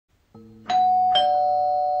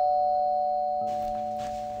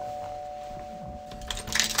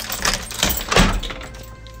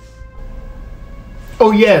Oh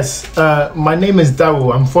yes, my name is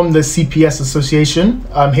Daryl. I'm from the CPS Association.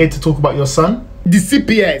 I'm here to talk about your son. The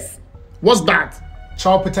CPS? What's that?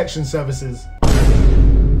 Child Protection Services.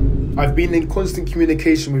 I've been in constant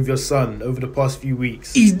communication with your son over the past few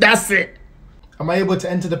weeks. Is that it? Am I able to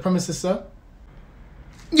enter the premises, sir?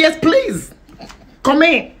 Yes, please. Come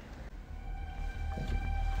in.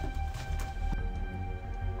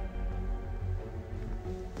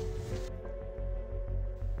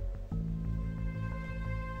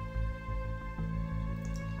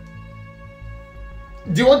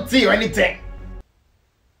 Do you want tea or anything?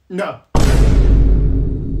 No.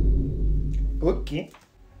 Okay.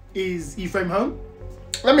 Is Ephraim home?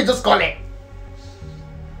 Let me just call it.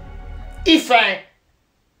 Ephraim.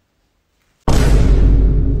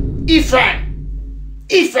 Ephraim.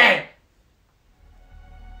 Ephraim.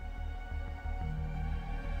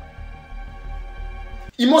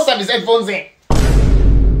 He must have his headphones in.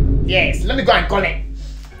 Yes, let me go and call it.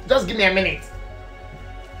 Just give me a minute.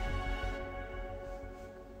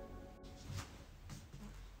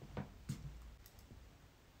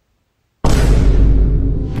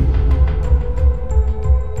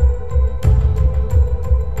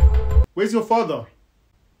 Where's your father?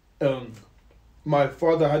 My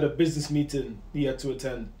father had a business meeting he had to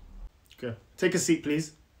attend. Okay. Take a seat,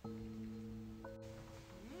 please.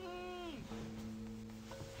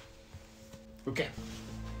 Okay.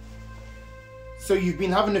 So you've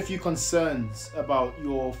been having a few concerns about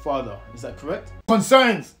your father, is that correct?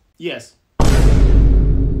 Concerns? Yes.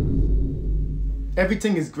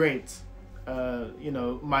 Everything is great. You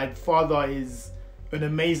know, my father is an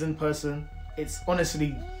amazing person. It's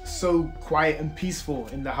honestly so quiet and peaceful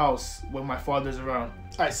in the house when my father's around.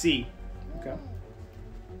 I see. Okay.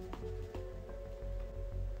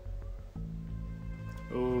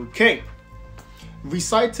 Okay.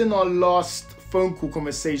 Reciting our last phone call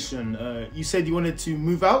conversation, you said you wanted to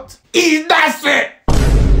move out? Is that it?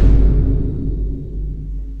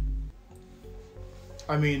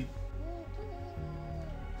 I mean,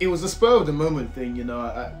 it was a spur of the moment thing, you know.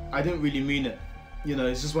 I didn't really mean it. You know,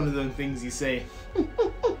 it's just one of those things you say.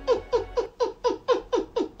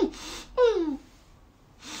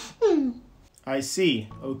 I see.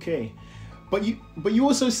 Okay. But you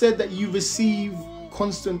also said that you receive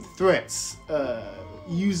constant threats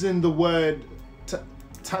using the word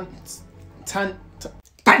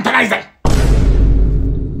Tantalizing.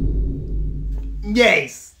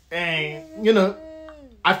 Yes. You know,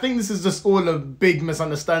 I think this is just all a big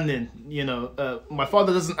misunderstanding, you know. My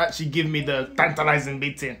father doesn't actually give me the tantalizing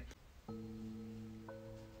beating.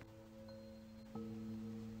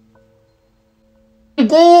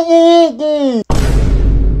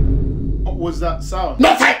 What was that sound?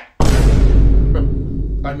 Nothing!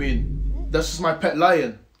 I mean, that's just my pet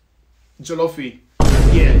lion, Joloffi.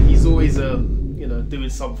 Yeah, he's always, you know, doing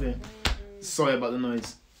something. Sorry about the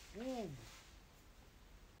noise.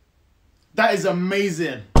 That is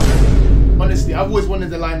amazing. Honestly, I've always wanted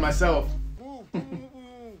the line myself.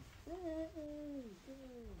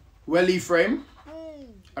 Well, Ephraim,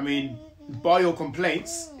 I mean, bar your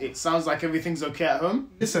complaints, it sounds like everything's okay at home.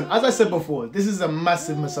 Listen, as I said before, this is a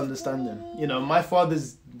massive misunderstanding. You know, my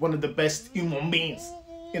father's one of the best human beings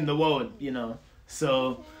in the world, you know.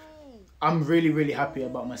 So, I'm really, really happy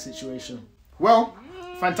about my situation. Well,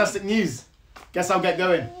 fantastic news. Guess I'll get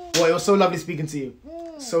going. Boy, it was so lovely speaking to you.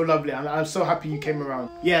 So lovely. I'm so happy you came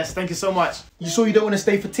around. Yes, thank you so much. You sure you don't want to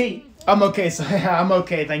stay for tea? I'm okay, so I'm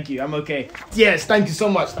okay, thank you. I'm okay. Yes, thank you so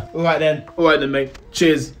much. Alright then, mate.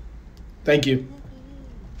 Cheers. Thank you.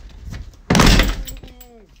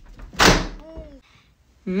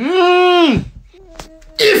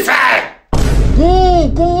 Ephraim!